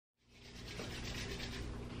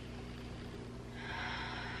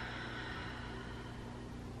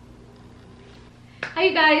Hi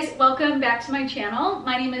you guys, welcome back to my channel.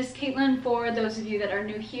 My name is Caitlin for those of you that are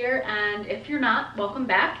new here, and if you're not, welcome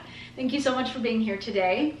back. Thank you so much for being here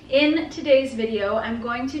today. In today's video, I'm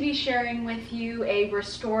going to be sharing with you a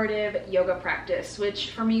restorative yoga practice,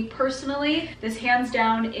 which for me personally, this hands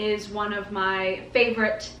down is one of my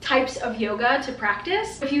favorite types of yoga to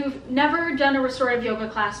practice. If you've never done a restorative yoga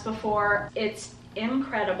class before, it's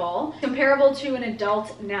incredible, comparable to an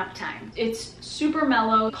adult nap time. It's super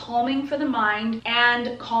mellow, calming for the mind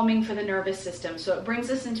and calming for the nervous system. So it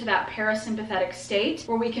brings us into that parasympathetic state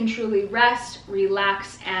where we can truly rest,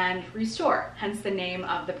 relax, and restore, hence the name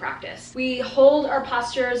of the practice. We hold our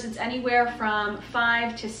postures, it's anywhere from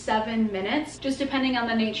 5 to 7 minutes, just depending on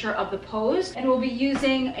the nature of the pose, and we'll be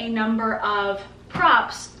using a number of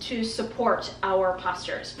props to support our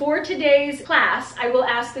postures. For today's class, I will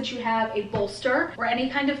ask that you have a bolster or any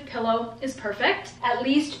kind of pillow is perfect. At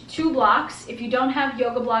least 2 blocks. If you don't have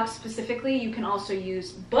yoga blocks specifically, you can also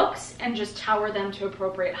use books and just tower them to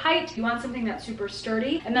appropriate height. You want something that's super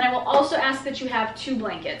sturdy. And then I will also ask that you have 2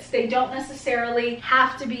 blankets. They don't necessarily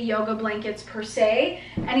have to be yoga blankets per se.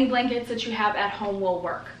 Any blankets that you have at home will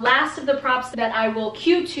work. Last of the props that I will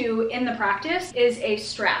cue to in the practice is a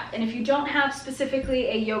strap. And if you don't have specifically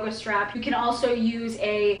a yoga strap, you can also use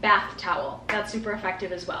a bath towel. That's super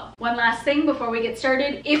effective as well. One last thing before we get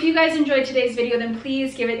started. If you guys enjoyed today's video, then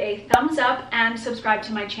please give it a thumbs up and subscribe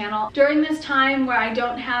to my channel. During this time where I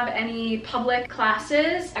don't have any public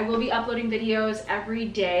classes, I will be uploading videos every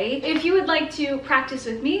day. If you would like to practice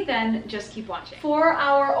with me, then just keep watching. For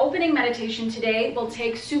our opening meditation today, we'll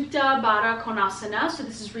take Supta Baddha Konasana. So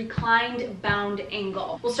this is reclined bound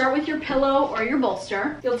angle. We'll start with your pillow or your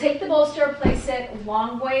bolster. You'll take the bolster, place it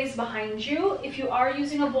long ways behind you. If you are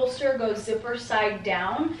using a bolster, go zipper side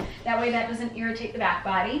down. That way that doesn't irritate the back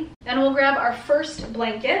body. Then we'll grab our first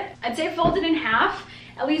blanket. I'd say fold it in half.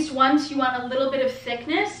 At least once you want a little bit of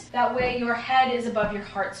thickness. That way your head is above your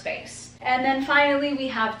heart space. And then finally, we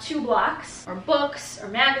have 2 blocks or books or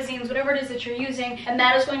magazines, whatever it is that you're using, and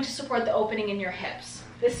that is going to support the opening in your hips.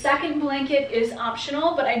 The second blanket is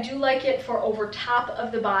optional, but I do like it for over top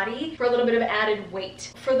of the body for a little bit of added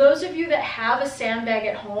weight. For those of you that have a sandbag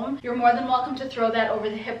at home, you're more than welcome to throw that over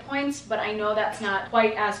the hip points, but I know that's not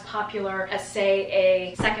quite as popular as, say,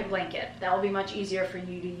 a second blanket. That will be much easier for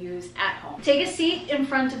you to use at home. Take a seat in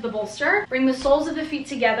front of the bolster, bring the soles of the feet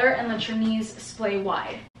together, and let your knees splay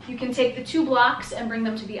wide. You can take the 2 blocks and bring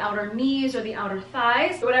them to the outer knees or the outer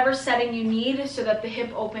thighs, whatever setting you need so that the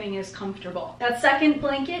hip opening is comfortable. That second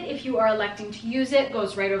blanket, if you are electing to use it,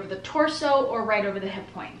 goes right over the torso or right over the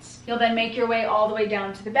hip points. You'll then make your way all the way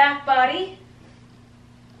down to the back body,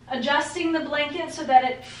 adjusting the blanket so that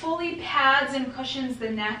it fully pads and cushions the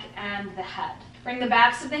neck and the head. Bring the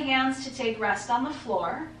backs of the hands to take rest on the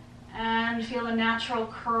floor and feel a natural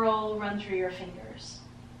curl run through your fingers.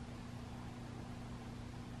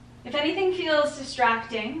 If anything feels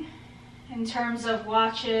distracting in terms of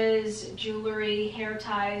watches, jewelry, hair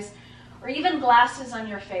ties, or even glasses on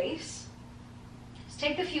your face, just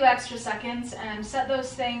take a few extra seconds and set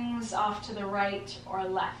those things off to the right or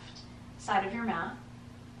left side of your mat.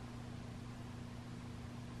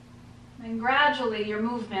 And gradually your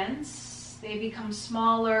movements, they become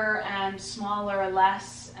smaller and smaller,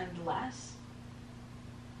 less and less.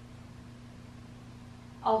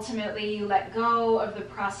 Ultimately, you let go of the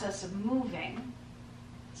process of moving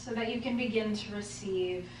so that you can begin to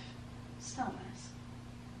receive stillness.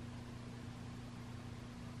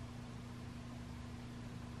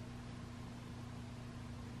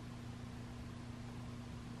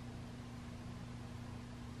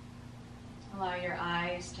 Allow your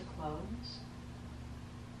eyes to close.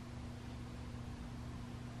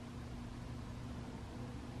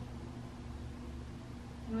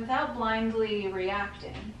 And without blindly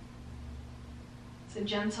reacting, it's a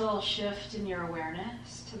gentle shift in your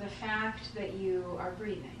awareness to the fact that you are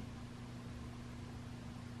breathing.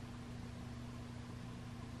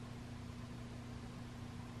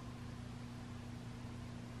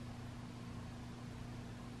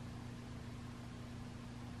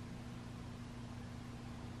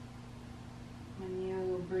 When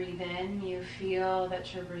you breathe in, you feel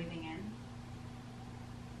that you're breathing in.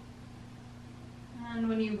 And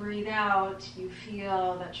when you breathe out, you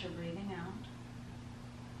feel that you're breathing out.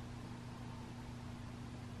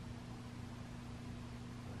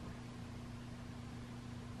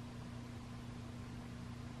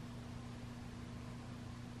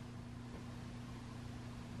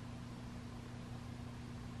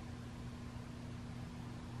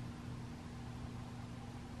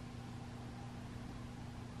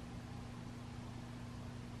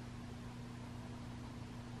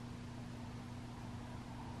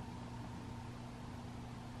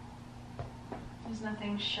 There's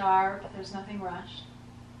nothing sharp, there's nothing rushed.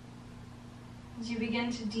 As you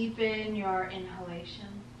begin to deepen your inhalation,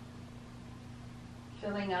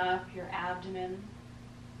 filling up your abdomen,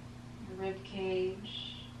 your rib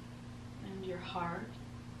cage, and your heart.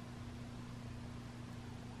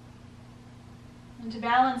 And to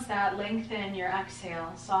balance that, lengthen your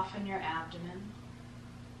exhale, soften your abdomen,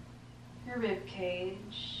 your rib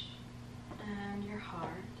cage, and your heart.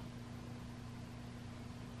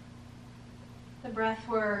 The breath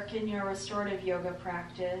work in your restorative yoga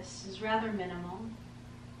practice is rather minimal.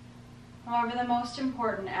 However, the most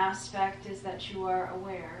important aspect is that you are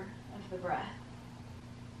aware of the breath.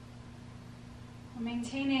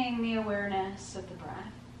 Maintaining the awareness of the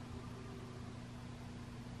breath.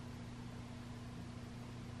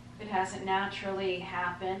 If it hasn't naturally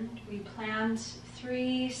happened, we plant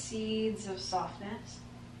 3 seeds of softness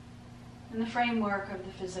in the framework of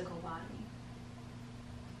the physical body.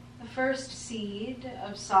 The first seed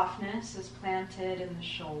of softness is planted in the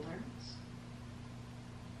shoulders,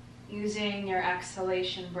 using your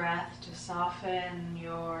exhalation breath to soften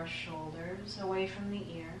your shoulders away from the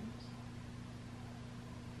ears.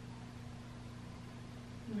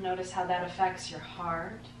 Notice how that affects your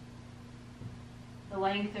heart, the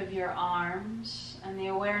length of your arms, and the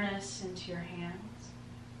awareness into your hands.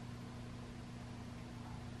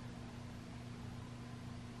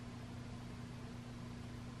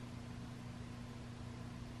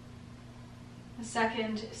 The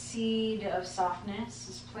second seed of softness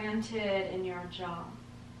is planted in your jaw.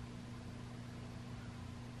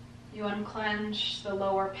 You unclench the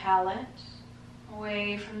lower palate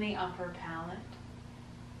away from the upper palate.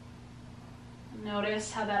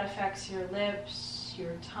 Notice how that affects your lips,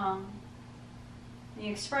 your tongue, the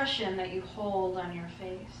expression that you hold on your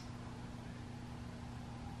face.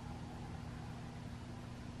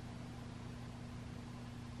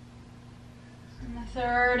 And the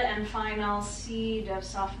third and final seed of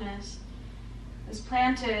softness is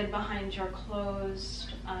planted behind your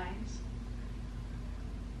closed eyes.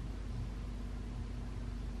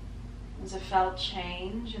 There's a felt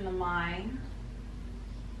change in the mind,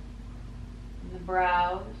 in the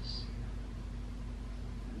brows,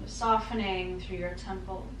 and the softening through your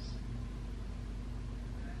temples.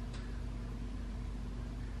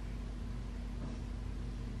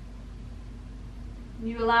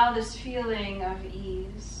 You allow this feeling of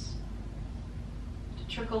ease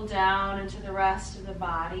to trickle down into the rest of the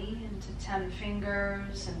body, into 10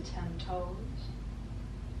 fingers and 10 toes.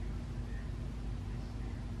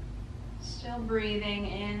 Still breathing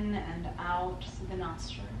in and out through the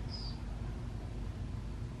nostrils.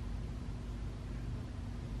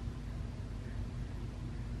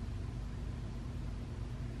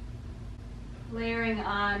 Layering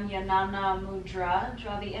on Yanana Mudra,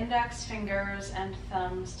 draw the index fingers and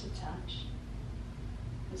thumbs to touch.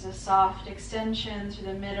 There's a soft extension through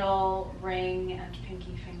the middle, ring, and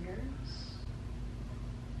pinky fingers.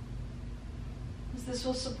 As this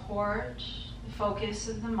will support the focus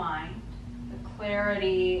of the mind, the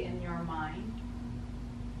clarity in your mind.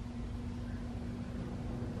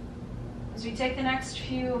 As we take the next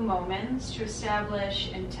few moments to establish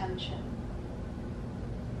intention.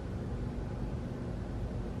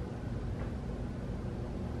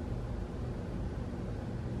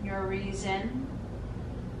 Your reason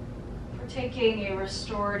for taking a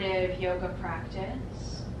restorative yoga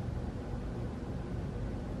practice.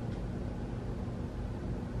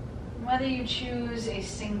 Whether you choose a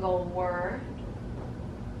single word,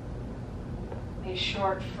 a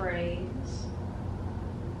short phrase,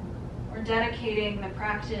 or dedicating the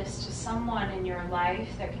practice to someone in your life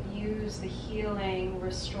that could use the healing,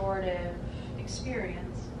 restorative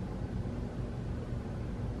experience.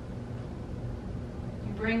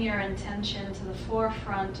 Bring your intention to the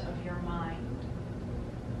forefront of your mind,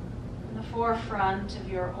 and the forefront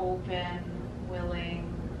of your open,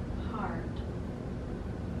 willing heart.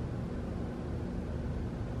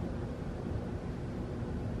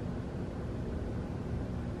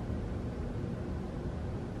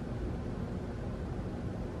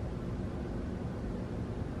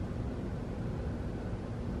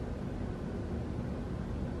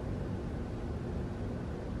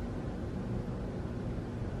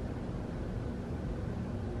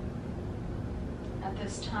 At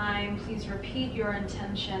this time, please repeat your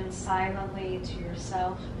intention silently to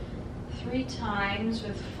yourself 3 times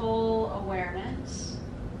with full awareness,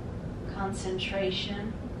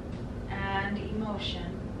 concentration, and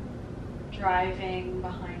emotion driving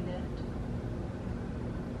behind it.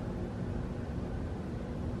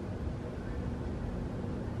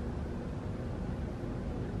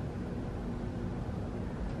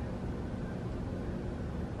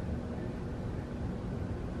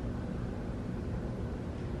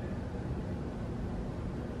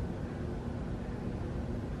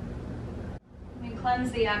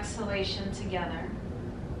 cleanse the exhalation together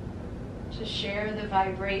to share the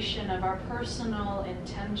vibration of our personal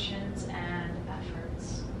intentions and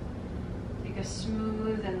efforts. Take a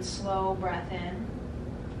smooth and slow breath in.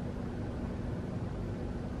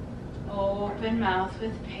 Open mouth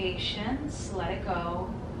with patience. Let it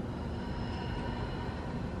go.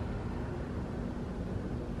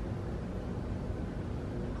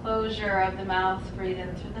 Closure of the mouth. Breathe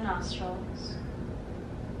in through the nostrils.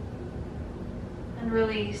 And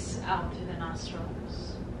release out through the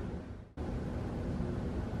nostrils.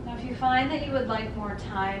 Now, if you find that you would like more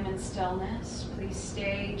time and stillness, please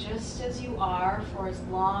stay just as you are for as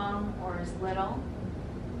long or as little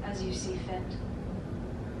as you see fit.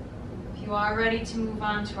 If you are ready to move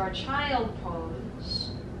on to our child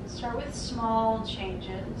pose, start with small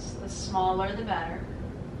changes. The smaller the better.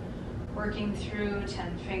 Working through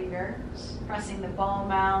 10 fingers, pressing the ball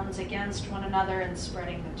mounds against one another and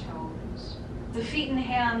spreading the toes. The feet and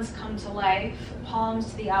hands come to life,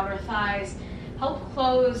 palms to the outer thighs. Help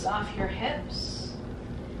close off your hips.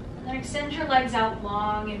 And then extend your legs out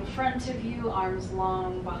long in front of you, arms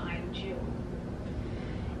long behind you.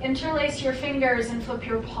 Interlace your fingers and flip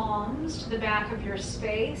your palms to the back of your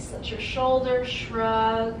space. Let your shoulders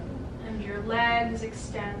shrug and your legs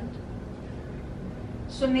extend.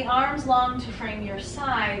 Swing the arms long to frame your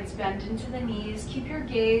sides, bend into the knees. Keep your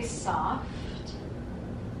gaze soft.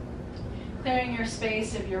 Clearing your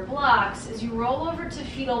space of your blocks as you roll over to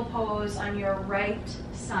fetal pose on your right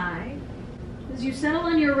side. As you settle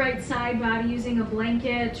on your right side body using a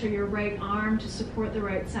blanket or your right arm to support the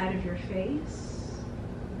right side of your face.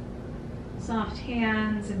 Soft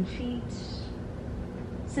hands and feet,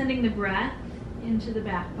 sending the breath into the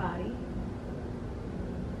back body.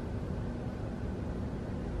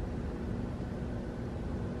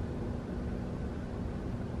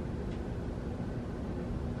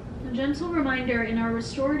 A gentle reminder, in our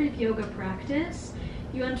restorative yoga practice,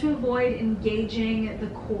 you want to avoid engaging the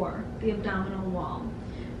core, the abdominal wall.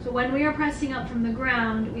 So when we are pressing up from the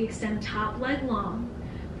ground, we extend top leg long.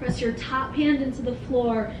 Press your top hand into the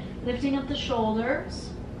floor, lifting up the shoulders,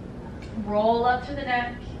 roll up through the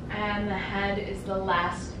neck, and the head is the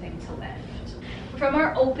last thing to lift. From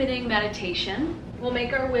our opening meditation, we'll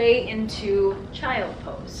make our way into child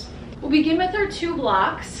pose. We'll begin with our 2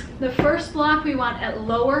 blocks. The first block we want at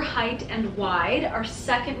lower height and wide. Our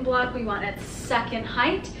second block we want at second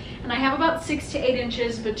height. And I have about 6 to 8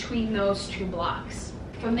 inches between those 2 blocks.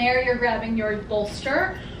 From there, you're grabbing your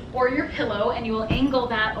bolster or your pillow and you will angle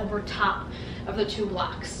that over top of the 2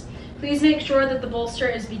 blocks. Please make sure that the bolster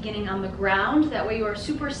is beginning on the ground. That way you are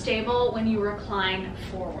super stable when you recline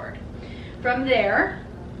forward. From there,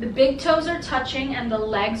 the big toes are touching and the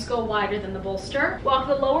legs go wider than the bolster. Walk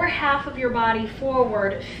the lower half of your body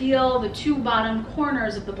forward. Feel the 2 bottom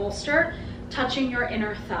corners of the bolster touching your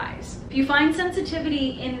inner thighs. If you find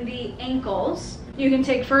sensitivity in the ankles, you can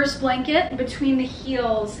take first blanket between the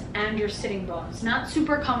heels and your sitting bones. Not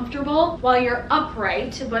super comfortable while you're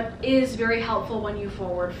upright, but is very helpful when you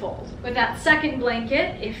forward fold. With that second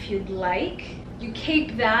blanket, if you'd like, you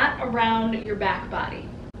cape that around your back body.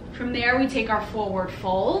 From there, we take our forward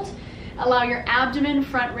fold. Allow your abdomen,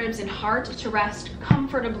 front ribs, and heart to rest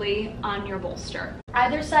comfortably on your bolster.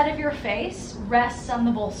 Either side of your face rests on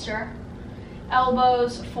the bolster.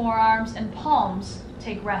 Elbows, forearms, and palms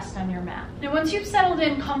take rest on your mat. Now, once you've settled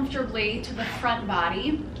in comfortably to the front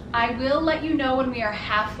body, I will let you know when we are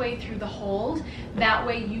halfway through the hold. That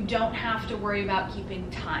way you don't have to worry about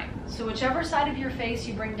keeping time. So whichever side of your face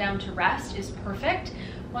you bring down to rest is perfect.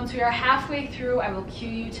 Once we are halfway through, I will cue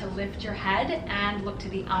you to lift your head and look to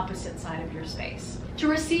the opposite side of your space. To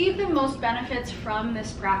receive the most benefits from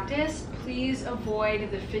this practice, please avoid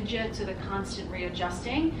the fidgets or the constant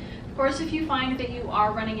readjusting. Of course, if you find that you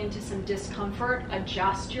are running into some discomfort,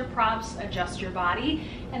 adjust your props, adjust your body,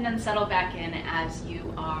 and then settle back in as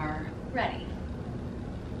you are ready.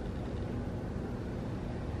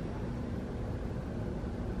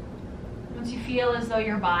 Once you feel as though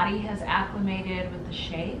your body has acclimated with the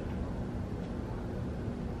shape,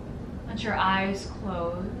 let your eyes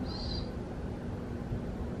close.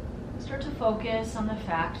 Start to focus on the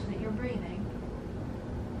fact that you're breathing.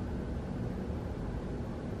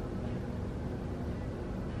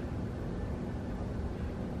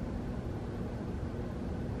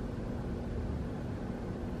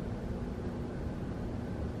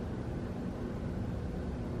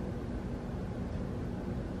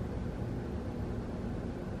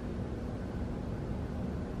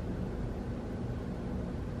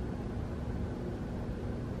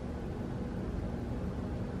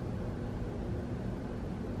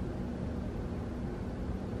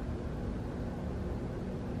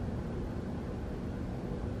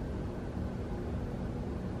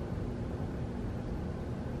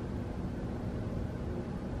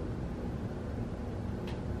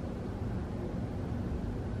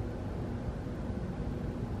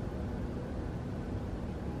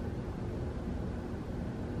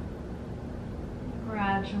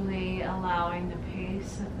 gradually allowing the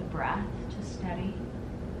pace of the breath to steady.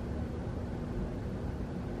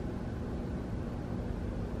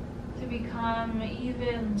 To become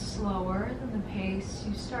even slower than the pace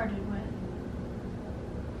you started with.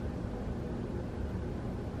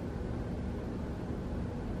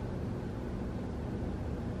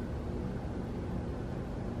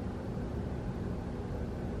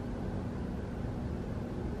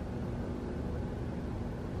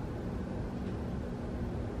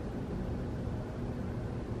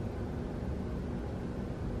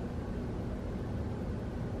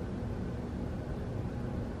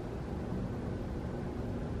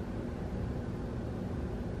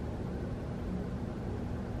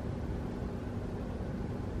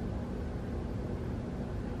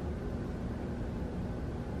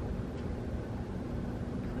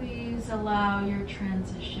 Allow your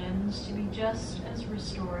transitions to be just as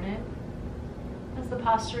restorative as the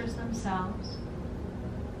postures themselves.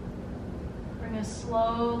 Bring a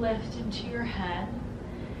slow lift into your head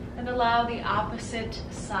and allow the opposite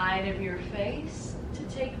side of your face to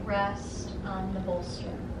take rest on the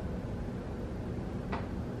bolster. You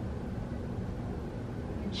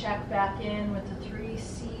check back in with the 3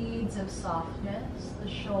 seeds of softness: the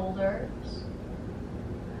shoulders,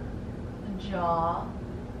 the jaw,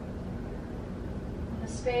 the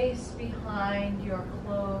space behind your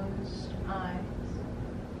closed eyes.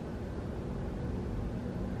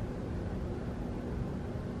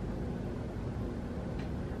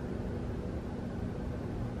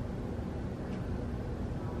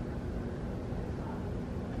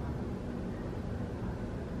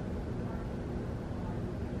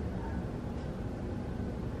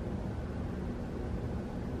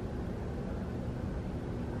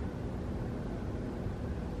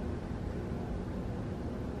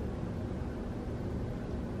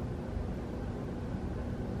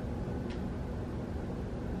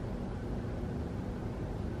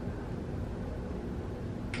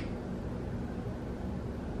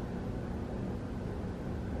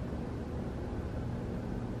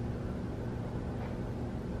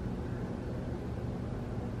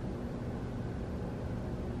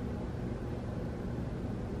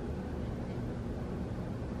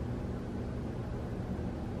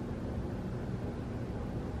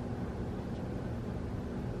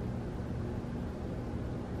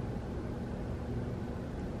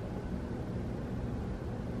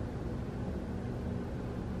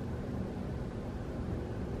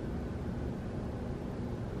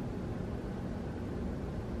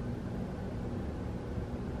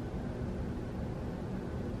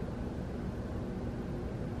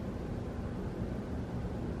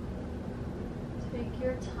 Take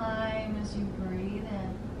your time as you breathe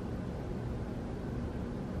in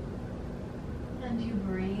and you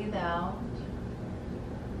breathe out.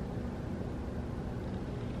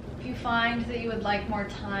 If you find that you would like more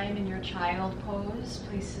time in your child pose,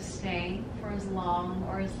 please sustain for as long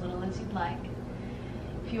or as little as you'd like.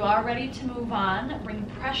 If you are ready to move on, bring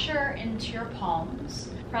pressure into your palms.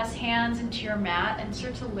 Press hands into your mat and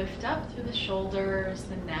start to lift up through the shoulders,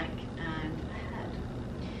 the neck, and the head.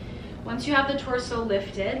 Once you have the torso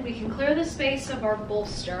lifted, we can clear the space of our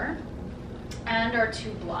bolster and our 2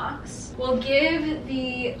 blocks. We'll give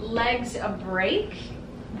the legs a break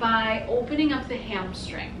by opening up the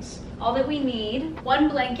hamstrings. All that we need, 1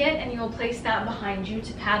 blanket, and you'll place that behind you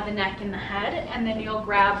to pad the neck and the head, and then you'll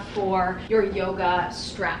grab for your yoga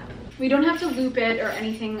strap. We don't have to loop it or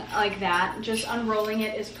anything like that, just unrolling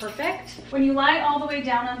it is perfect. When you lie all the way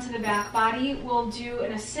down onto the back body, we'll do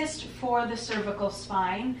an assist for the cervical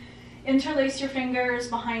spine. Interlace your fingers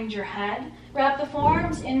behind your head, wrap the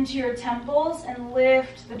forearms into your temples, and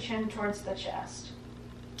lift the chin towards the chest.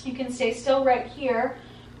 You can stay still right here,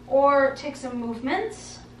 or take some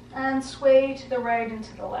movements and sway to the right and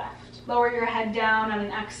to the left. Lower your head down on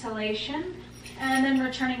an exhalation, and then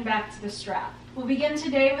returning back to the strap. We'll begin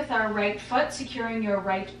today with our right foot, securing your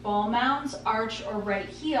right ball mounds, arch or right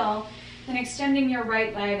heel, then extending your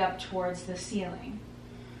right leg up towards the ceiling.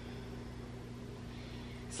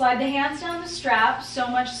 Slide the hands down the strap, so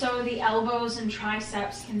much so the elbows and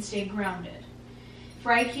triceps can stay grounded.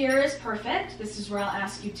 Right here is perfect. This is where I'll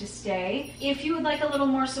ask you to stay. If you would like a little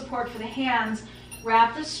more support for the hands,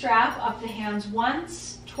 wrap the strap up the hands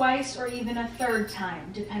once, twice, or even a 3rd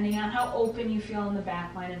time, depending on how open you feel in the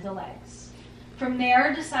back line of the legs. From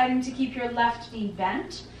there, deciding to keep your left knee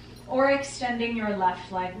bent or extending your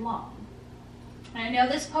left leg long. And I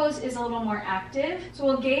know this pose is a little more active, so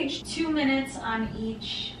we'll gauge 2 minutes on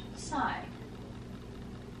each side.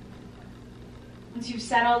 Once you've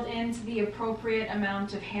settled into the appropriate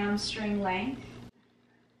amount of hamstring length,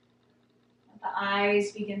 the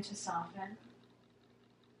eyes begin to soften.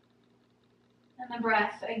 And the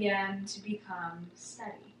breath again to become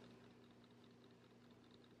steady.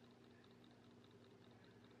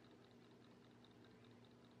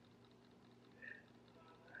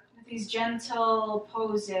 With these gentle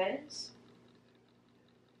poses,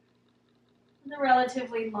 and the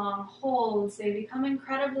relatively long holds, they become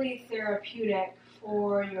incredibly therapeutic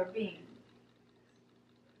for your being,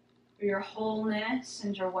 for your wholeness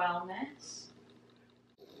and your wellness.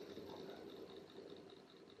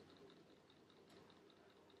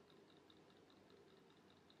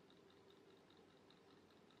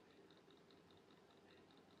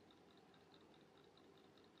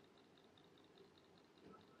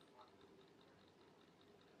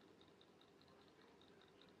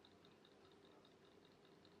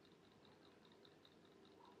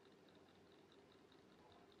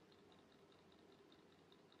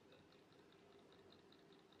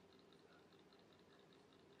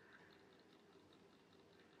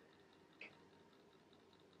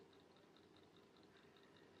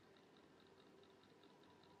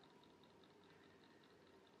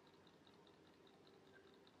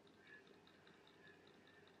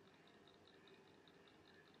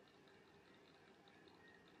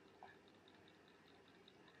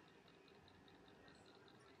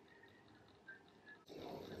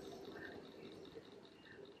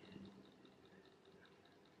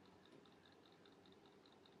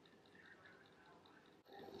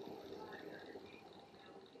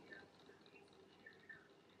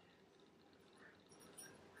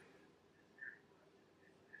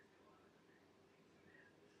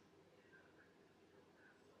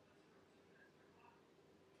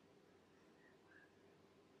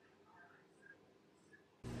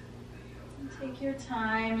 Take your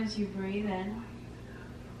time as you breathe in.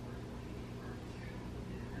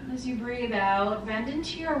 And as you breathe out, bend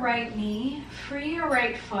into your right knee, free your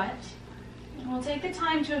right foot. And we'll take the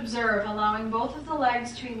time to observe, allowing both of the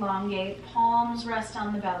legs to elongate, palms rest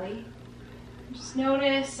on the belly. Just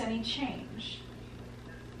notice any change.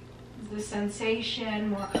 Is the sensation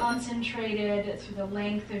more concentrated through the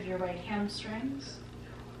length of your right hamstrings?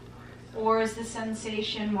 Or is the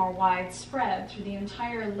sensation more widespread through the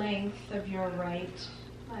entire length of your right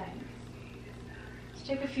leg? Let's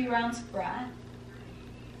take a few rounds of breath.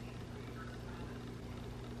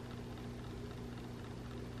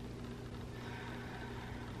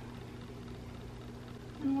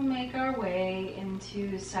 And we'll make our way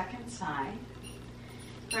into second side.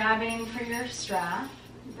 Grabbing for your strap.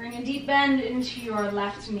 Bring a deep bend into your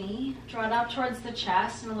left knee. Draw it up towards the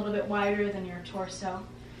chest and a little bit wider than your torso.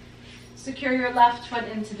 Secure your left foot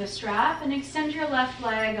into the strap and extend your left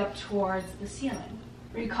leg up towards the ceiling.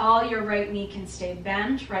 Recall your right knee can stay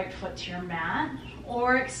bent, right foot to your mat,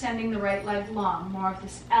 or extending the right leg long, more of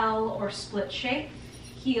this L or split shape,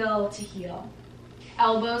 heel to heel.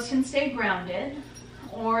 Elbows can stay grounded,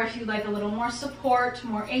 or if you'd like a little more support,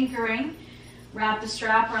 more anchoring, wrap the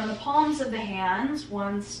strap around the palms of the hands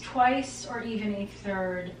once, twice, or even a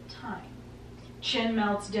third time. Chin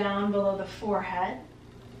melts down below the forehead.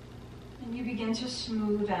 And you begin to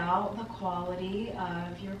smooth out the quality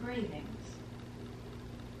of your breathings.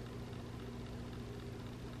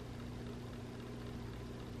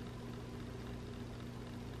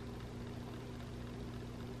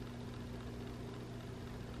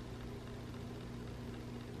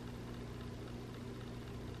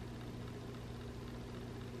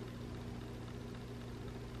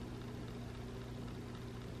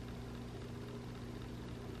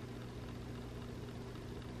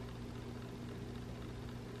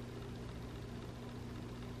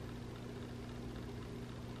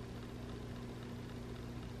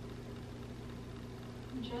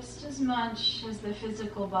 Just as much as the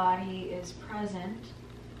physical body is present,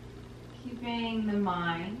 keeping the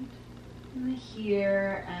mind in the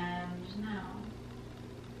here and now.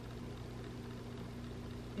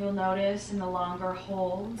 You'll notice in the longer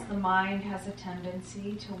holds, the mind has a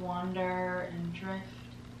tendency to wander and drift.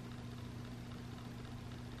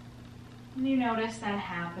 And you notice that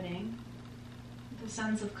happening. With a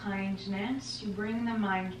sense of kindness, you bring the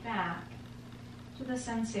mind back to the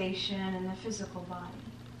sensation in the physical body,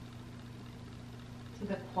 to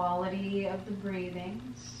the quality of the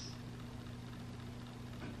breathings,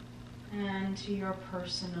 and to your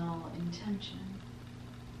personal intention.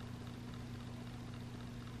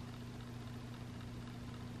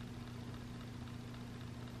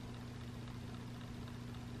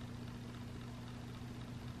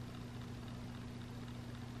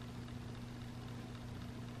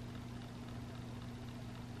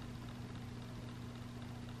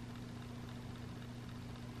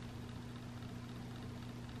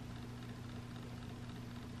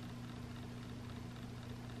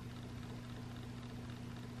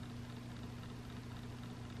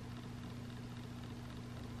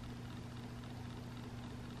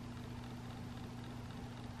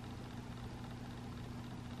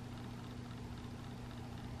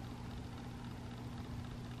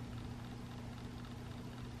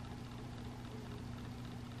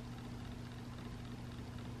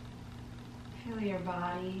 Feel your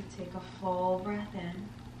body take a full breath in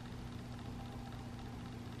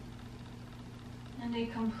and a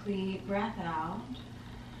complete breath out.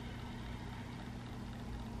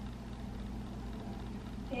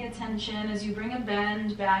 Pay attention as you bring a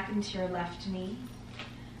bend back into your left knee.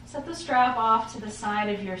 Set the strap off to the side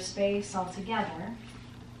of your space altogether.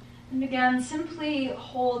 And again, simply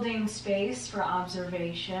holding space for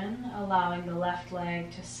observation, allowing the left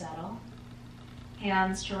leg to settle.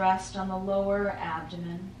 Hands to rest on the lower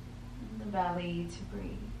abdomen, and the belly to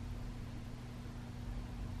breathe.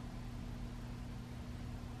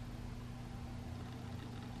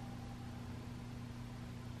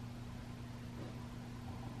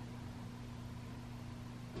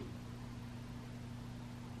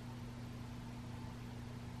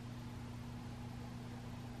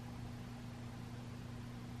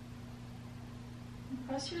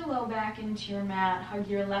 Press your low back into your mat, hug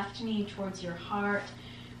your left knee towards your heart,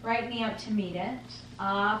 right knee up to meet it.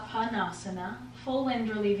 Apanasana, full wind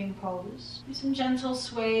relieving pose. Do some gentle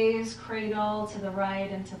sways, cradle to the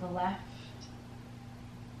right and to the left.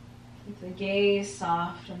 Keep the gaze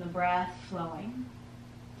soft and the breath flowing.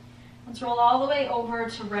 Let's roll all the way over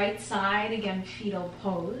to right side, again fetal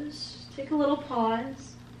pose. Take a little pause.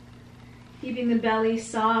 Keeping the belly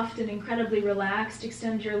soft and incredibly relaxed,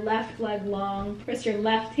 extend your left leg long. Press your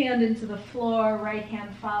left hand into the floor, right hand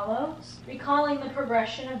follows. Recalling the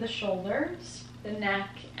progression of the shoulders, the neck,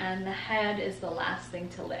 and the head is the last thing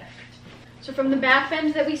to lift. So from the back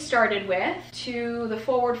bend that we started with to the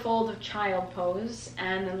forward fold of child pose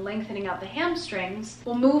and then lengthening out the hamstrings,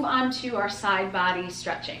 we'll move on to our side body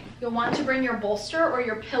stretching. You'll want to bring your bolster or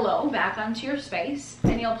your pillow back onto your space,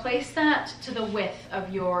 and you'll place that to the width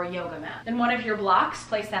of your yoga mat. Then one of your blocks,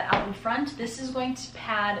 place that out in front. This is going to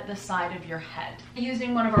pad the side of your head.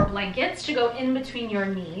 Using one of our blankets to go in between your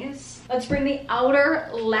knees, let's bring the outer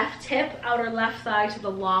left hip, outer left thigh to the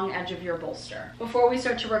long edge of your bolster. Before we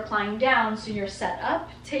start to recline down, so you're set up,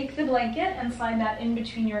 take the blanket and slide that in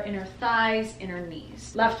between your inner thighs, inner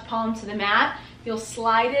knees. Left palm to the mat, you'll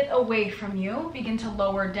slide it away from you, begin to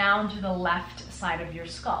lower down to the left side of your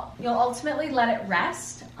skull. You'll ultimately let it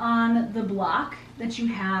rest on the block that you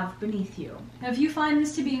have beneath you. Now, if you find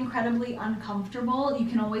this to be incredibly uncomfortable, you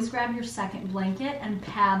can always grab your second blanket and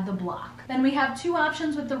pad the block. Then we have two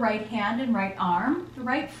options with the right hand and right arm. The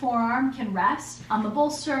right forearm can rest on the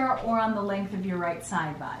bolster or on the length of your right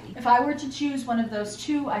side body. If I were to choose one of those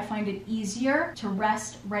two, I find it easier to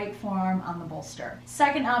rest right forearm on the bolster.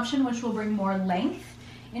 Second option, which will bring more length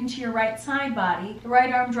into your right side body, the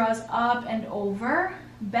right arm draws up and over.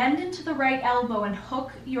 Bend into the right elbow and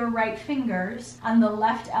hook your right fingers on the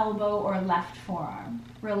left elbow or left forearm.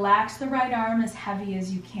 Relax the right arm as heavy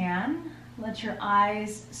as you can. Let your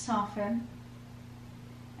eyes soften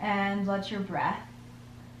and let your breath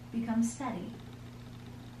become steady.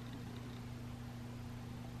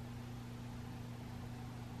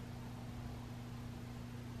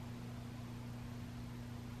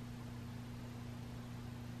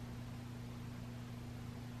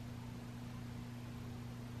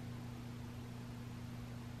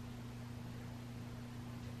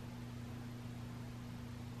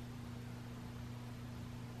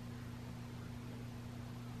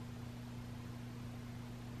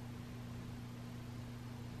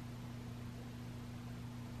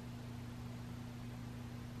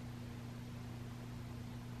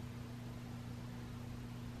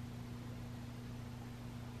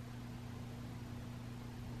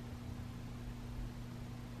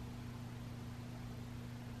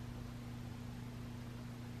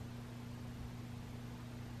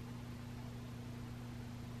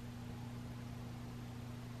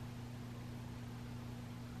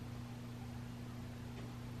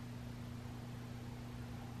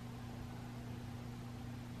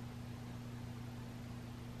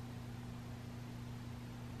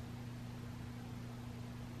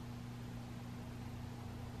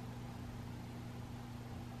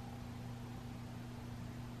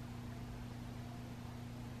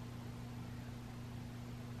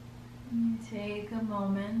 Take a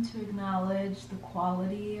moment to acknowledge the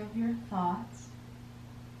quality of your thoughts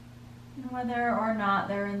and whether or not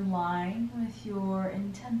they're in line with your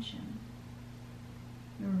intention,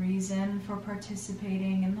 your reason for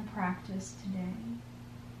participating in the practice today.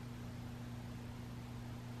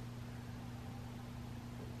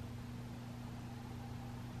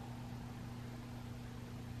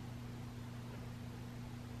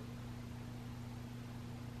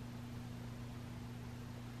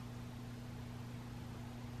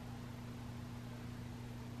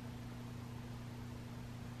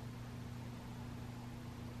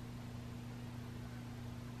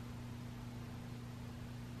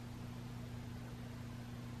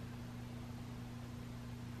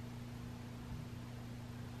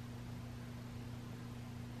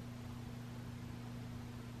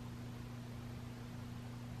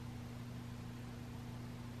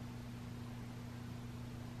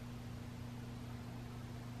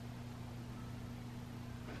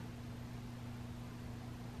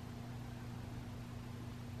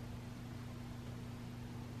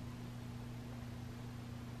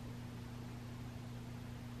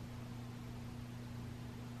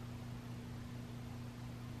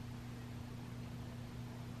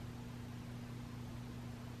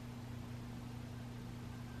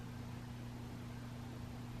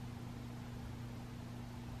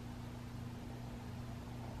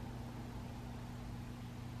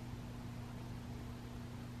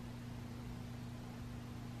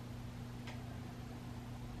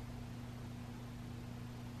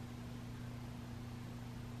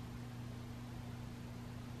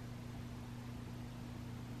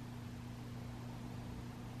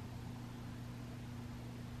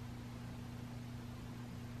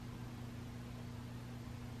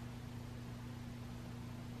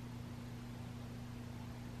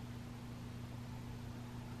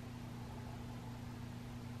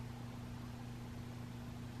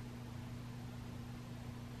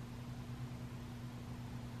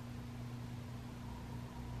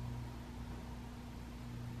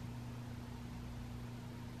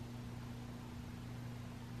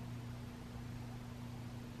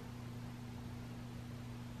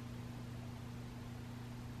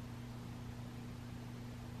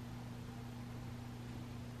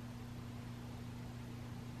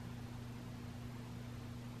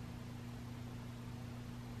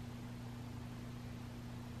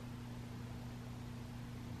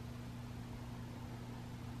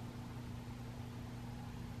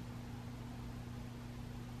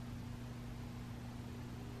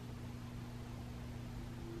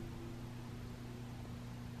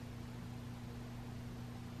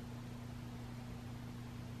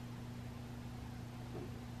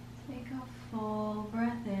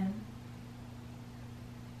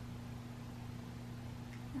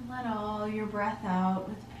 Let all your breath out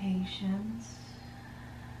with patience.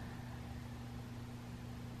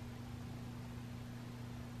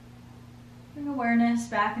 Bring awareness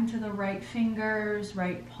back into the right fingers,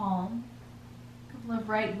 right palm. A couple of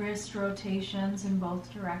right wrist rotations in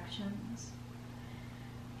both directions.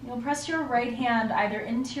 You'll press your right hand either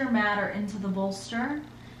into your mat or into the bolster.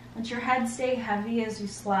 Let your head stay heavy as you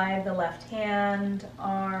slide the left hand,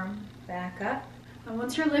 arm back up. And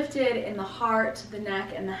once you're lifted in the heart, the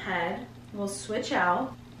neck, and the head, we'll switch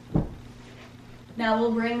out. Now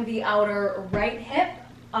we'll bring the outer right hip,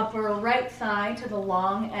 upper right thigh to the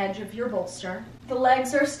long edge of your bolster. The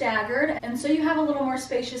legs are staggered, and so you have a little more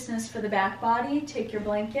spaciousness for the back body. Take your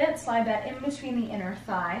blanket, slide that in between the inner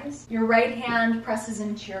thighs. Your right hand presses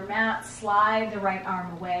into your mat, slide the right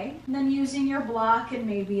arm away, and then using your block and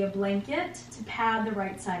maybe a blanket to pad the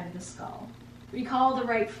right side of the skull. Recall the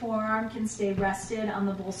right forearm can stay rested on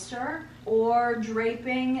the bolster or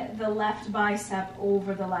draping the left bicep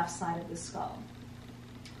over the left side of the skull.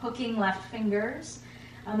 Hooking left fingers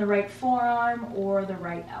on the right forearm or the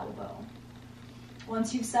right elbow.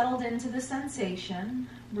 Once you've settled into the sensation,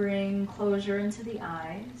 bring closure into the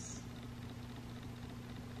eyes.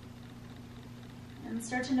 And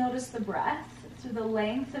start to notice the breath through the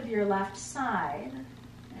length of your left side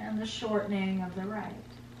and the shortening of the right.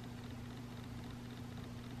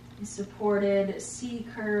 A supported C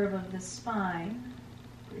curve of the spine,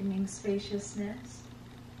 bringing spaciousness,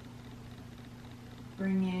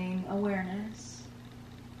 bringing awareness,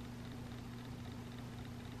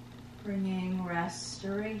 bringing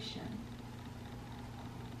restoration.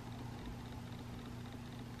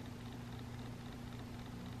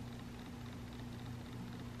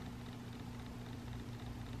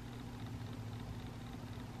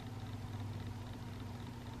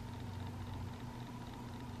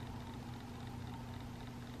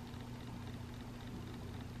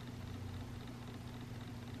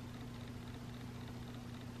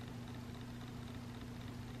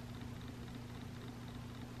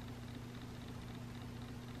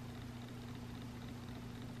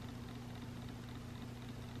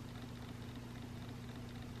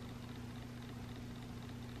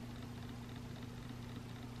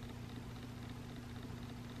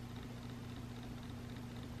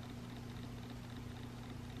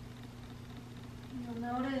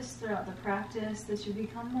 Notice throughout the practice that you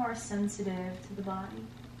become more sensitive to the body.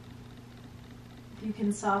 If you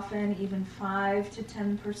can soften even 5 to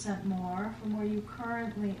 10% more from where you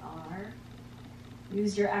currently are,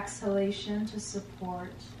 use your exhalation to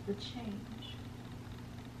support the change.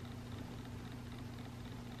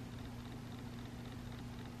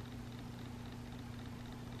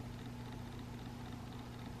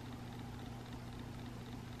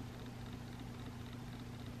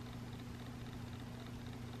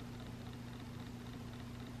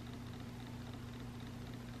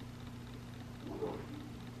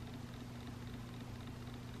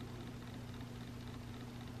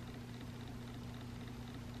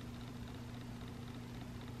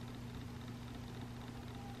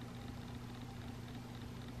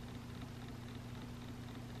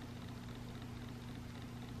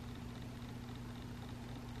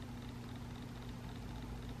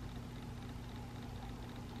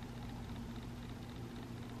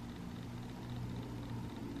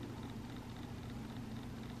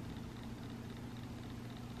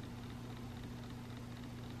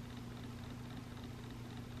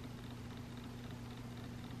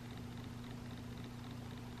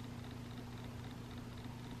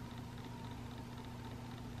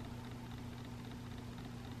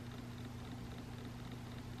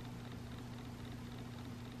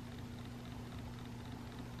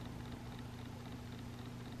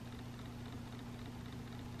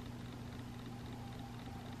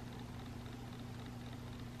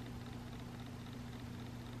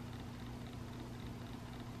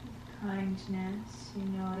 Kindness, you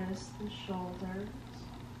notice the shoulders,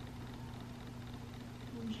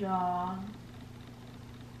 the jaw,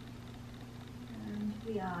 and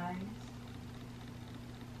the eyes.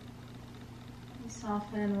 You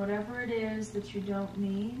soften whatever it is that you don't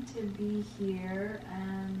need to be here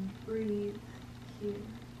and breathe here.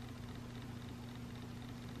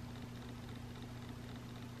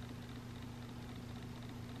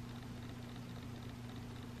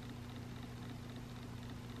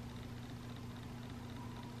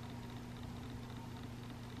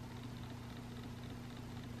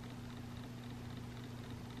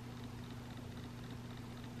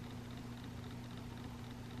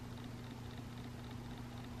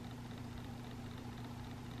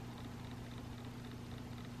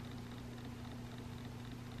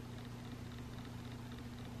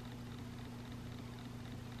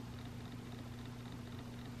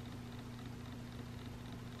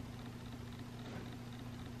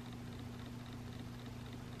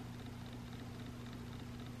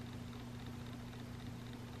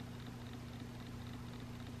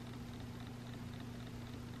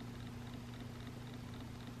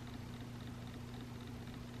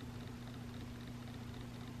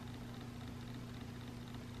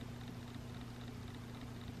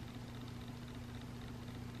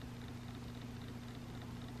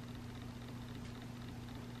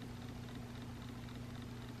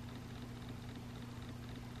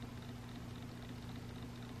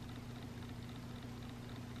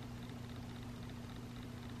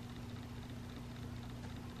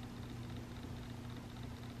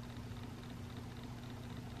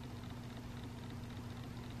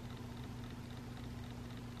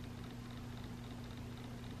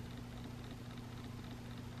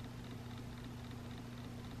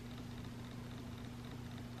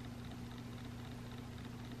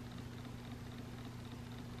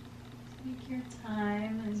 Take your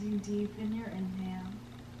time as you deepen your inhale.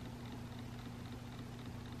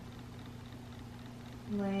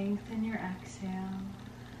 Lengthen your exhale.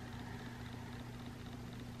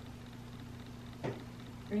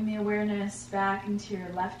 Bring the awareness back into your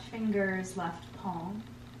left fingers, left palm.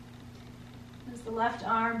 As the left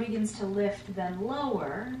arm begins to lift, then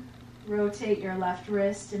lower, rotate your left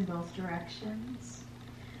wrist in both directions.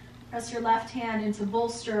 Press your left hand into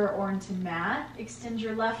bolster or into mat. Extend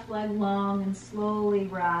your left leg long and slowly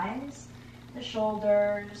rise the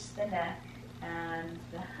shoulders, the neck, and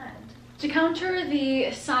the head. To counter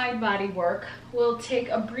the side body work, we'll take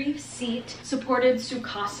a brief seat, supported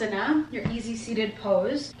Sukhasana, your easy seated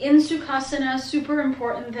pose. In Sukhasana, super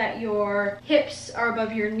important that your hips are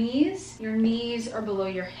above your knees are below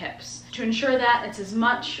your hips. To ensure that it's as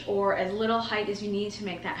much or as little height as you need to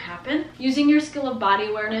make that happen. Using your skill of body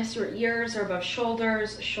awareness, your ears are above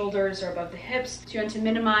shoulders, shoulders are above the hips. So you want to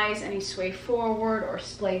minimize any sway forward or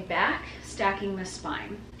splay back, stacking the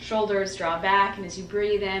spine. Shoulders draw back, and as you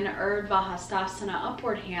breathe in, Urdhva Hastasana,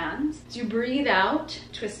 upward hands. As you breathe out,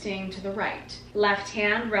 twisting to the right. Left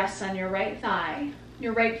hand rests on your right thigh.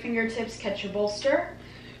 Your right fingertips catch your bolster.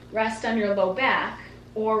 Rest on your low back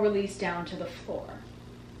or release down to the floor.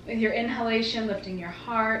 With your inhalation, lifting your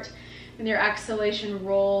heart. With your exhalation,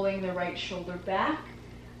 rolling the right shoulder back.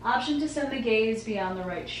 Option to send the gaze beyond the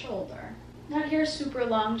right shoulder. Not here super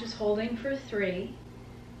long, just holding for 3.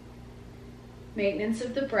 Maintenance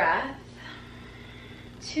of the breath.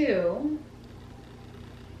 2.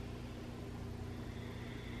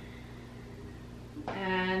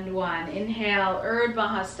 And 1. Inhale, Urdhva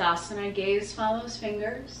Hastasana, gaze follows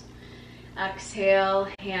fingers. Exhale,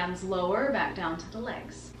 hands lower, back down to the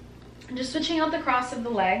legs. And just switching out the cross of the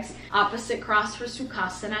legs, opposite cross for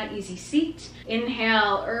Sukhasana, easy seat.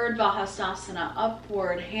 Inhale, Urdhva Hastasana,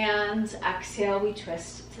 upward hands. Exhale, we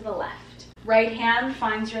twist to the left. Right hand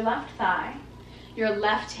finds your left thigh. Your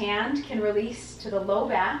left hand can release to the low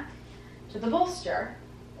back, to the bolster,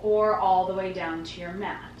 or all the way down to your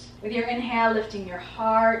mat. With your inhale, lifting your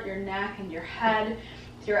heart, your neck, and your head.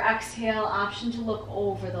 With your exhale, option to look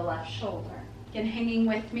over the left shoulder. Again, hanging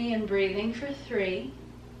with me and breathing for 3.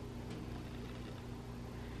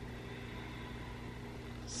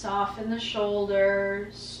 Soften the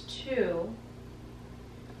shoulders. 2.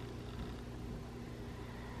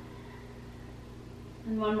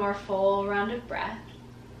 And 1 more full round of breath.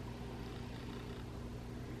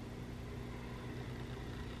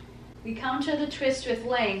 We counter the twist with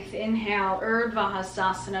length. Inhale, Urdhva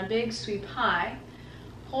Hastasana, big sweep high.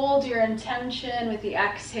 Hold your intention with the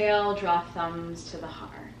exhale, draw thumbs to the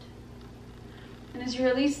heart. And as you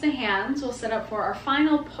release the hands, we'll set up for our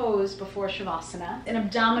final pose before Shavasana, an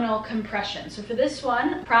abdominal compression. So for this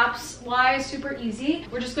one, props-wise, super easy.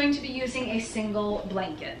 We're just going to be using a single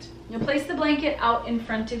blanket. You'll place the blanket out in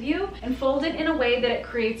front of you and fold it in a way that it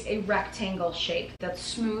creates a rectangle shape that's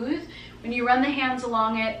smooth. When you run the hands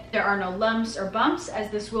along it, there are no lumps or bumps,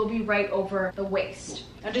 as this will be right over the waist.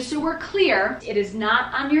 Now, just so we're clear, it is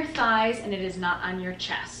not on your thighs and it is not on your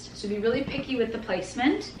chest. So be really picky with the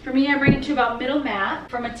placement. For me, I bring it to about middle mat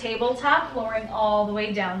from a tabletop, lowering all the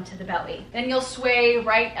way down to the belly. Then you'll sway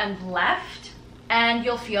right and left, and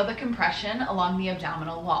you'll feel the compression along the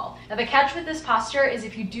abdominal wall. Now, the catch with this posture is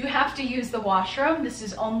if you do have to use the washroom, this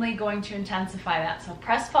is only going to intensify that. So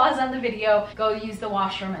press pause on the video, go use the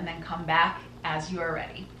washroom, and then come back as you are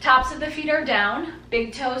ready. Tops of the feet are down,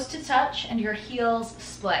 big toes to touch, and your heels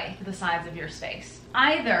splay to the sides of your space.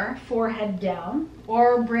 Either forehead down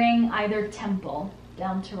or bring either temple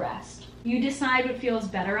down to rest. You decide what feels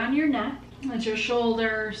better on your neck. Let your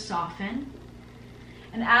shoulders soften.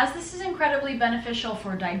 And as this is incredibly beneficial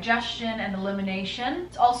for digestion and elimination,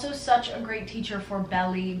 it's also such a great teacher for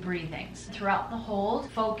belly breathings. Throughout the hold,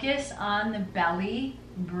 focus on the belly,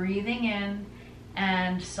 breathing in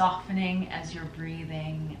and softening as you're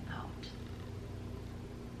breathing out.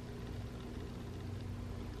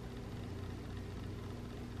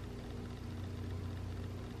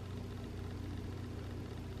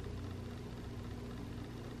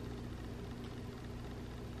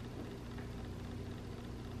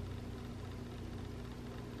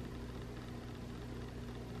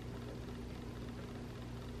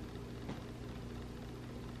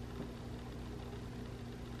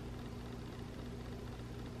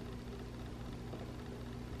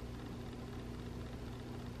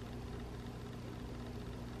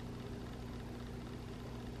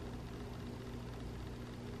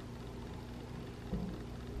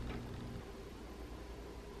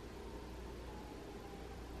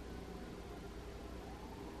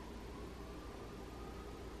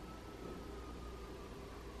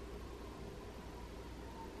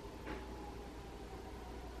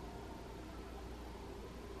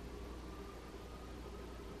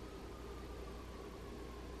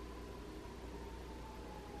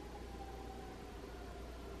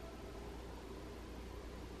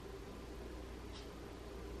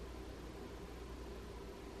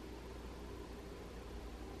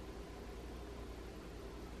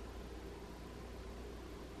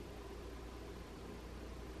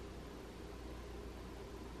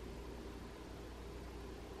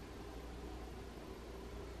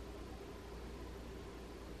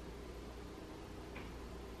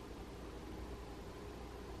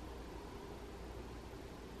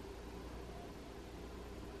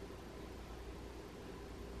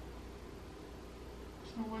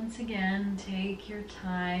 So once again, take your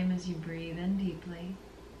time as you breathe in deeply.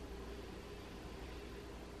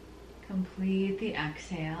 Complete the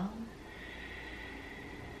exhale.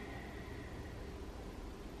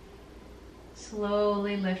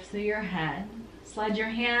 Slowly lift through your head. Slide your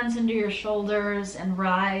hands into your shoulders and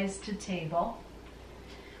rise to table.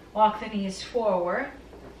 Walk the knees forward.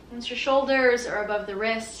 Once your shoulders are above the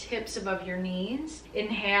wrists, hips above your knees,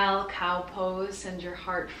 inhale, cow pose, send your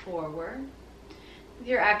heart forward. With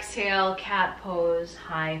your exhale, cat pose,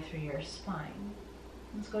 high through your spine.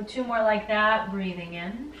 Let's go 2 more like that. Breathing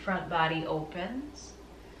in, front body opens.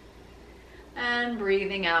 And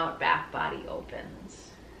breathing out, back body opens.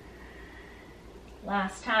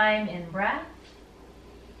 Last time, in breath.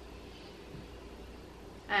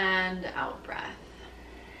 And out breath.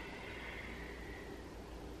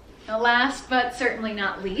 Now last but certainly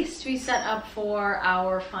not least, we set up for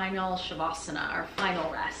our final Shavasana, our final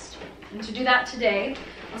rest. And to do that today,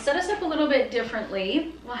 I'll set us up a little bit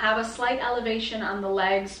differently. We'll have a slight elevation on the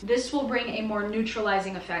legs. This will bring a more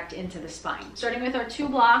neutralizing effect into the spine. Starting with our 2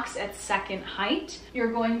 blocks at second height,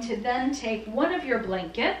 you're going to then take one of your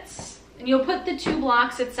blankets, and you'll put the 2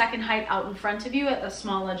 blocks at second height out in front of you at the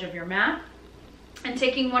small edge of your mat. And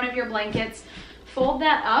taking one of your blankets, fold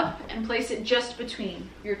that up and place it just between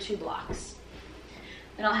your 2 blocks.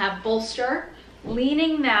 Then I'll have bolster,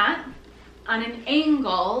 leaning that on an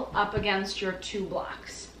angle up against your 2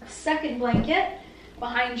 blocks. A second blanket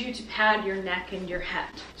behind you to pad your neck and your head.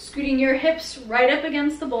 Scooting your hips right up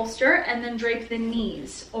against the bolster and then drape the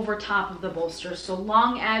knees over top of the bolster. So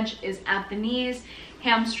long edge is at the knees,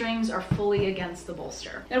 hamstrings are fully against the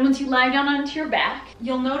bolster. And once you lie down onto your back,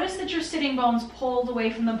 you'll notice that your sitting bone's pulled away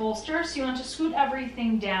from the bolster, so you want to scoot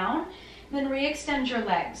everything down, then re-extend your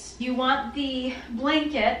legs. You want the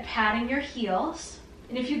blanket padding your heels,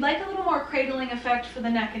 and if you'd like a little more cradling effect for the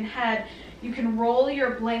neck and head, you can roll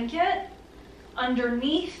your blanket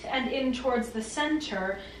underneath and in towards the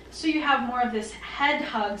center, so you have more of this head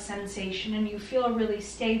hug sensation and you feel really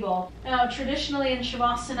stable. Now, traditionally in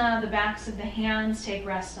Shavasana, the backs of the hands take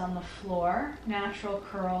rest on the floor, natural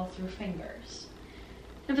curl through fingers.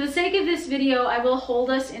 And for the sake of this video, I will hold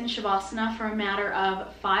us in Shavasana for a matter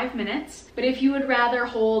of 5 minutes, but if you would rather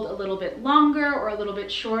hold a little bit longer or a little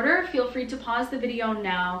bit shorter, feel free to pause the video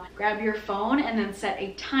now, grab your phone, and then set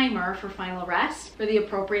a timer for final rest for the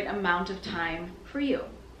appropriate amount of time for you.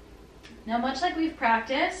 Now, much like we've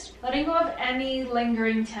practiced, letting go of any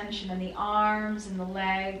lingering tension in the arms and the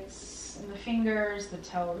legs and the fingers, the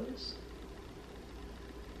toes.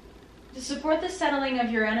 To support the settling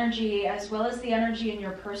of your energy as well as the energy in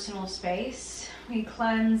your personal space, we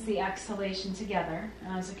cleanse the exhalation together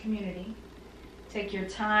as a community. Take your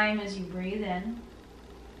time as you breathe in.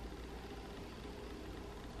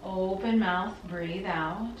 Open mouth, breathe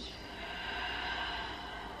out.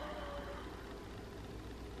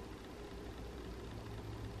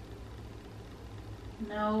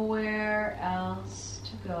 Nowhere else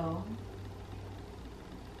to go.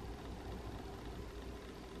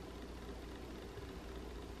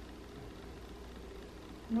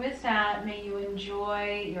 And with that, may you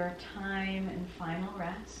enjoy your time and final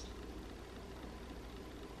rest.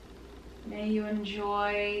 May you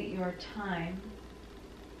enjoy your time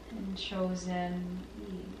and chosen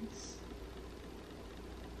ease.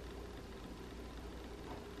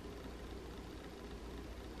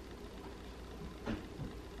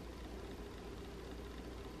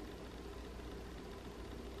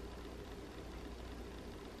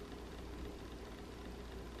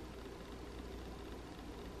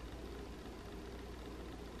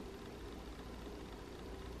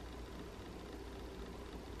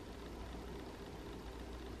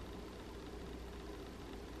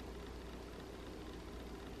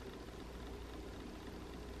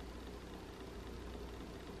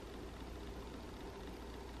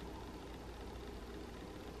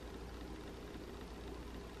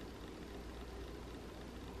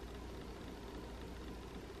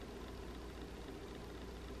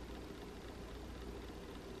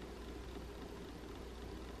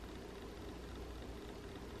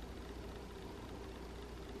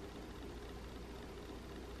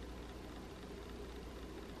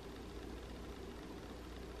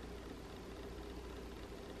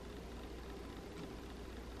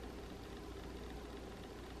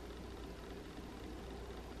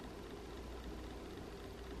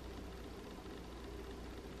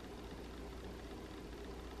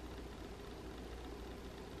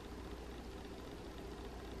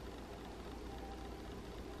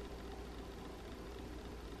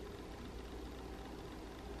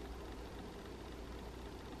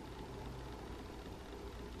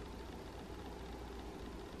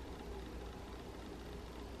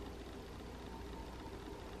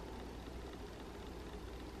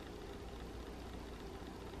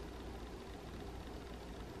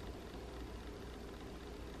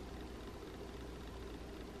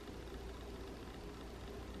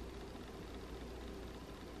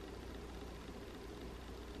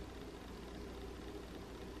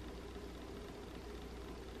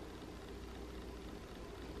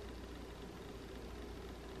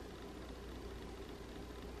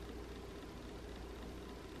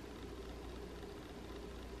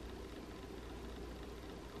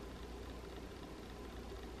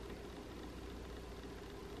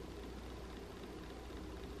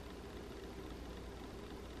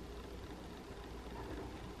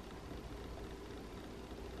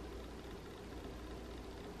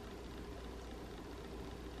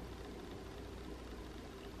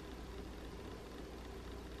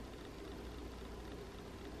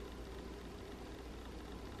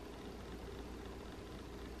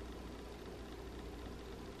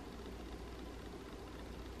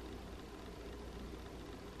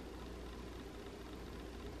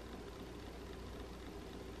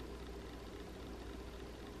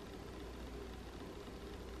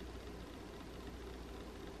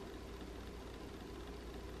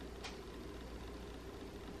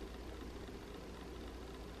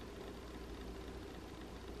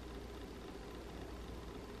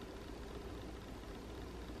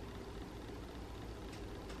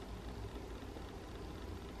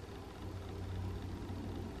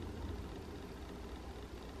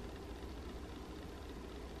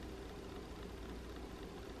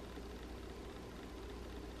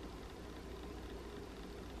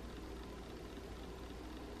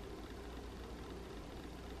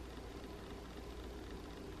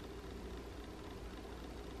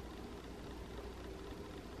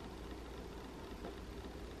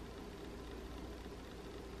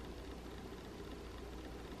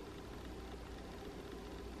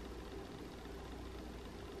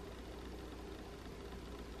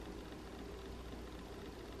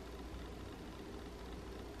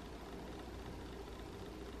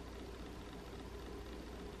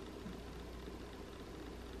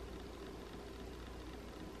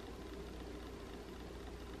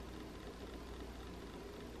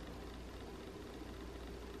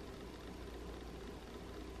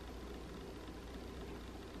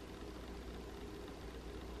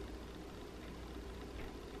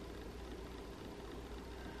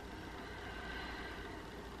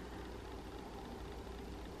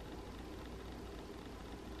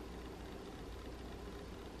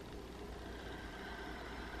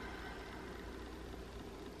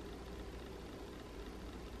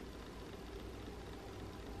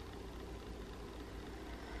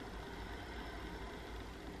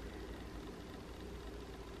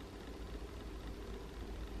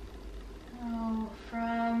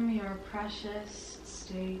 precious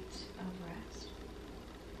state of rest.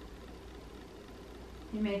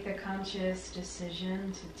 You make the conscious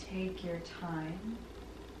decision to take your time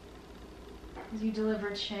as you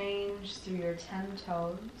deliver change through your 10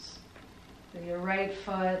 toes, through your right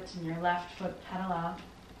foot and your left foot pedal out.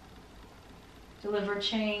 Deliver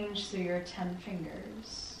change through your 10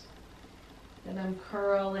 fingers. Let them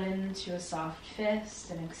curl into a soft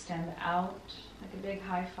fist and extend out like a big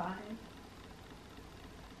high five.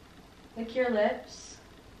 Lick your lips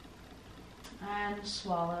and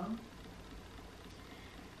swallow.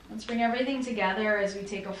 Let's bring everything together as we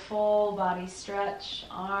take a full body stretch,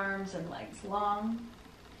 arms and legs long.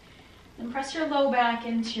 And press your low back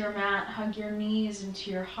into your mat, hug your knees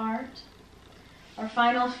into your heart. Our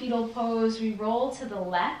final fetal pose, we roll to the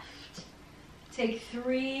left. Take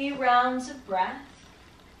 3 rounds of breath.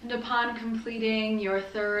 And upon completing your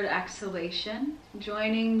 3rd exhalation,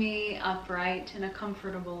 joining me upright in a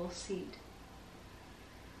comfortable seat.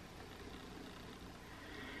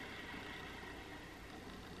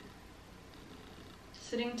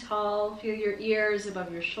 Sitting tall, feel your ears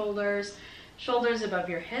above your shoulders, shoulders above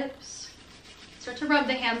your hips. Start to rub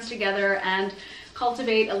the hands together and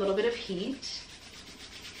cultivate a little bit of heat.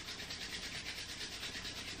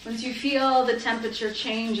 Once you feel the temperature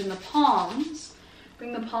change in the palms,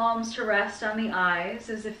 bring the palms to rest on the eyes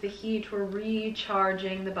as if the heat were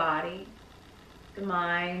recharging the body, the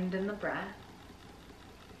mind, and the breath.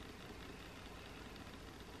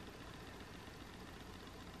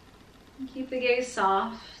 And keep the gaze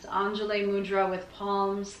soft, Anjali Mudra with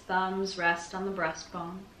palms, thumbs rest on the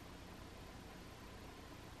breastbone.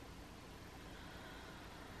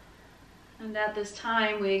 And at this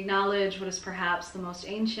time, we acknowledge what is perhaps the most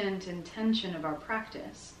ancient intention of our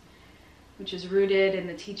practice, which is rooted in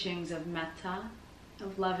the teachings of metta,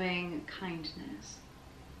 of loving kindness.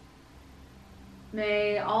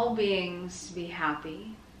 May all beings be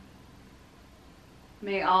happy.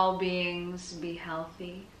 May all beings be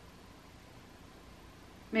healthy.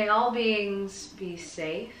 May all beings be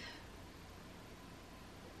safe.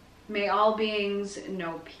 May all beings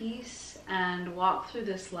know peace and walk through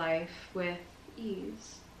this life with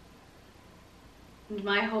ease. And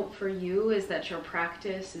my hope for you is that your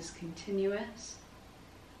practice is continuous,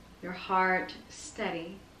 your heart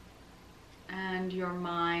steady, and your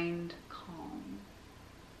mind calm.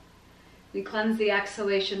 We cleanse the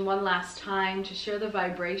exhalation one last time to share the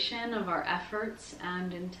vibration of our efforts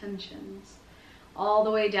and intentions, all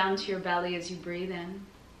the way down to your belly as you breathe in.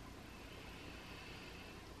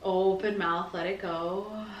 Open mouth, let it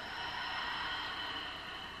go.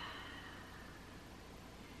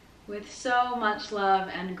 With so much love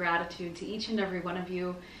and gratitude to each and every one of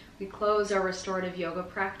you, we close our restorative yoga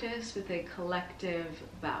practice with a collective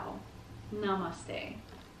vow. Namaste.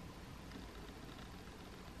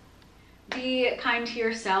 Be kind to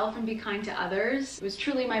yourself and be kind to others. It was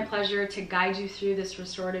truly my pleasure to guide you through this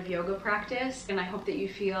restorative yoga practice, and I hope that you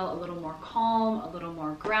feel a little more calm, a little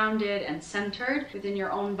more grounded and centered within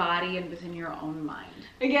your own body and within your own mind.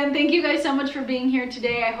 Again, thank you guys so much for being here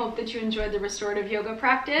today. I hope that you enjoyed the restorative yoga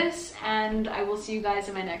practice, and I will see you guys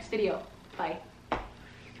in my next video. Bye.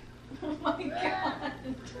 Oh my God.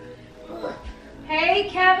 Hey,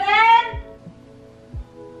 Kevin!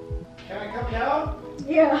 Can I come down?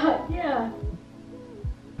 Yeah.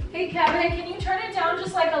 Hey, Kevin, can you turn it down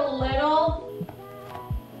just like a little?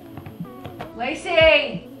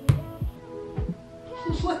 Lacey,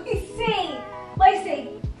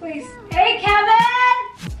 please. Hey, Kevin!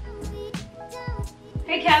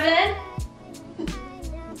 Hey, Kevin!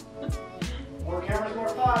 More cameras, more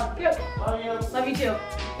fun. Yep. Love you. Love you too.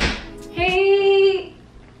 Hey,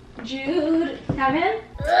 Jude. Kevin?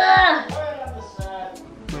 Ugh. Right on the side.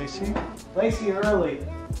 Lacey early.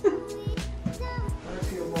 A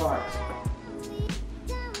few blocks.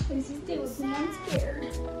 Lacey, stay with me. I'm scared.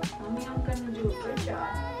 Mommy, I'm gonna do a good job.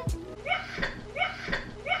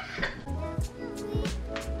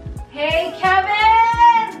 Hey,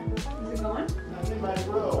 Kevin! Is it going? I'm in my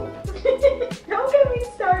room. Don't get me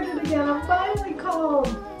started again. I'm finally calm.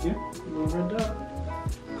 Yep, a little red dot.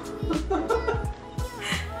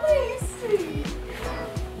 Lacey.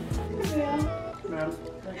 Yeah. Ma'am,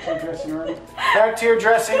 back to your dressing room. Back to your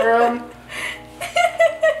dressing room.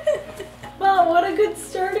 Wow, what a good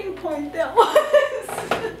starting point that was.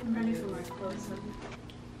 I'm ready for my close-up.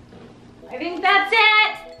 I think that's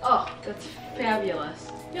it. Oh, that's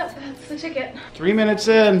fabulous. Yep, that's the ticket. 3 minutes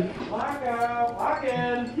in. Lock out, lock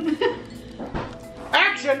in.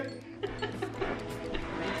 Action!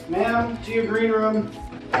 Ma'am, to your green room.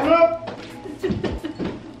 Come up.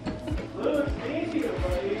 Look, easier,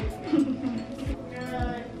 buddy.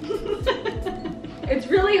 Okay. It's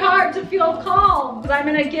really hard to feel calm because I'm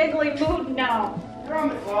in a giggly mood now. You're on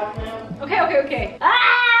the clock, man. Okay.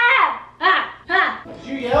 Ah! Ah! Ah! Did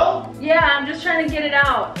you yell? Yeah, I'm just trying to get it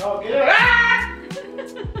out. Oh, get it. Ah!